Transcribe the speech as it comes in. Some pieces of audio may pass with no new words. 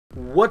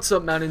What's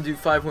up,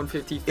 mountaindew5150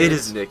 fans? It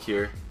is Nick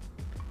here.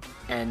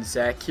 And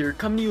Zach here,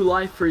 coming to you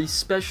live for a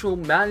special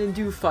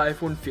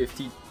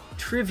mountaindew5150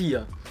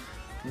 trivia.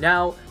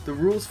 Now, the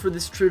rules for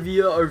this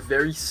trivia are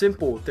very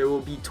simple. There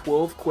will be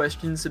 12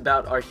 questions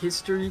about our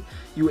history.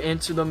 You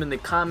answer them in the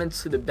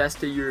comments to the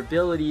best of your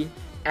ability,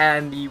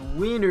 and the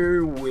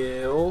winner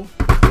will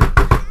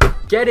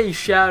get a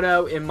shout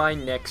out in my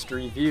next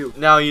review.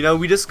 Now,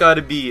 we just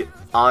gotta be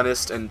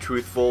honest and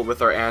truthful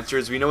with our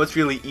answers. We know it's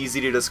really easy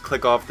to just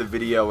click off the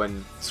video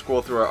and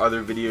scroll through our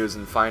other videos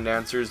and find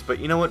answers, but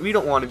you know what? We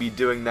don't want to be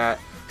doing that,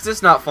 because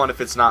it's not fun if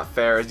it's not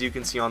fair, as you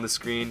can see on the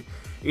screen.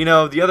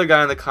 The other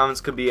guy in the comments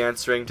could be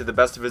answering to the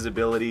best of his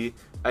ability,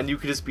 and you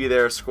could just be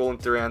there scrolling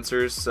through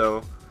answers,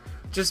 so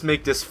just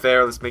make this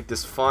fair, let's make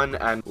this fun,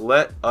 and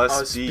let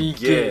us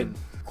begin.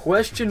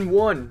 Question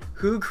 1.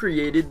 Who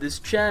created this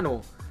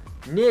channel?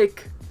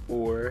 Nick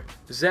or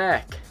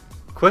Zach?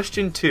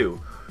 Question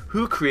 2.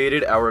 Who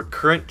created our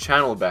current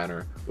channel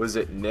banner? Was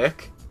it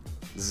Nick,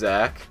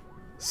 Zach,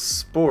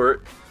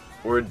 Sport,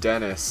 or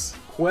Dennis?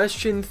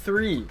 Question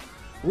 3.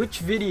 Which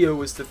video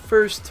was the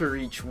first to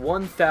reach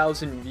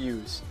 1,000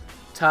 views?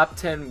 Top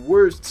 10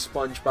 worst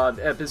SpongeBob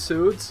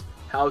episodes,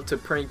 How to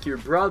Prank Your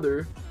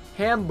Brother,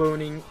 Ham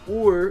Boning,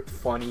 or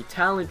Funny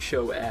Talent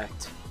Show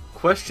Act?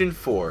 Question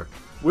 4.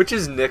 Which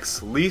is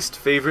Nick's least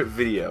favorite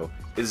video?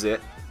 Is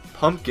it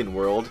Pumpkin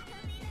World,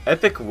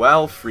 Epic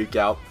WoW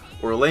Freakout,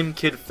 or Lame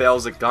Kid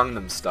Fails at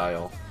Gangnam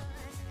Style?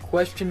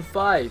 Question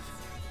 5.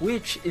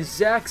 Which is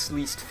Zach's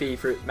least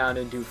favorite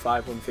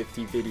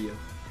mountaindew5150 video?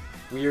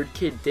 Weird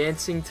Kid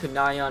Dancing to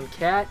Nyan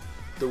Cat,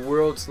 The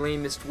World's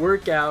Lamest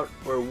Workout,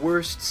 or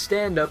Worst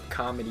Stand-Up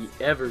Comedy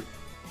Ever?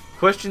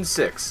 Question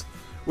 6.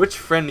 Which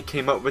friend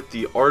came up with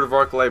the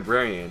Aardvark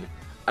Librarian?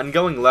 And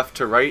going left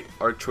to right,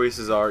 our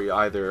choices are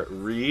either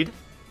Reed,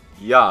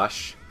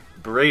 Yash,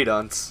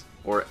 Braydunce,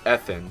 or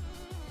Ethan.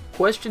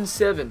 Question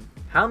 7.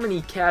 How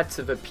many cats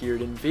have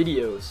appeared in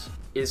videos?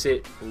 Is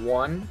it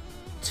 1,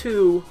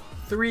 2,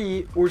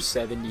 3, or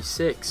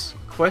 76?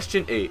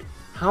 Question 8.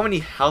 How many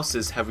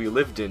houses have we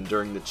lived in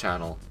during the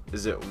channel?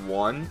 Is it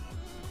 1,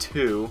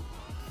 2,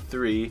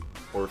 3,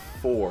 or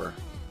 4?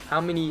 How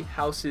many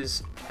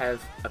houses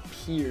have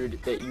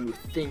appeared that you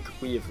think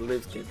we have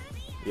lived in?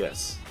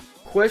 Yes.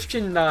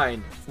 Question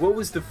 9. What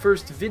was the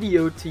first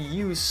video to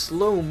use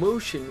slow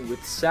motion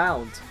with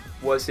sound?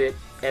 Was it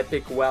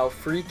Epic WoW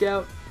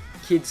Freakout,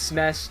 Kids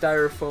Smash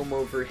Styrofoam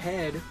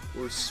Overhead,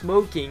 or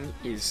Smoking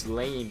is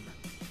Lame?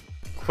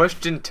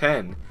 Question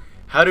 10.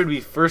 How did we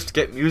first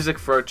get music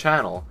for our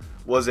channel?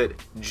 Was it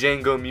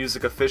Django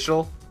Music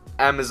Official,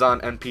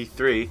 Amazon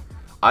MP3,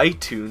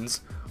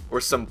 iTunes,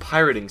 or some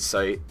pirating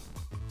site?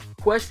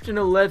 Question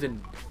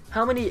 11.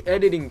 How many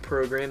editing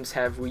programs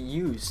have we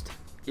used?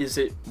 Is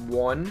it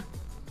 1,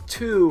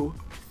 2,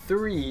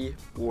 3,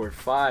 or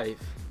 5?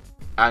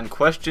 And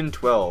question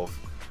 12.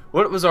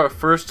 What was our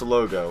first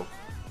logo?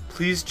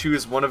 Please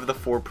choose one of the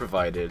 4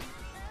 provided.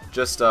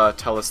 Just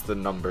tell us the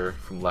number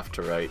from left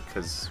to right,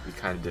 because we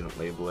kind of didn't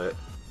label it.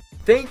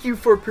 Thank you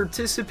for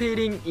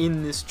participating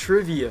in this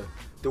trivia.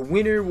 The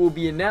winner will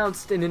be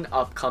announced in an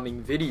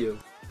upcoming video.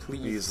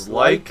 Please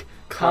like,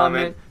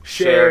 comment,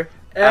 share,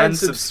 and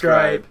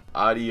subscribe.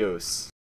 Adios.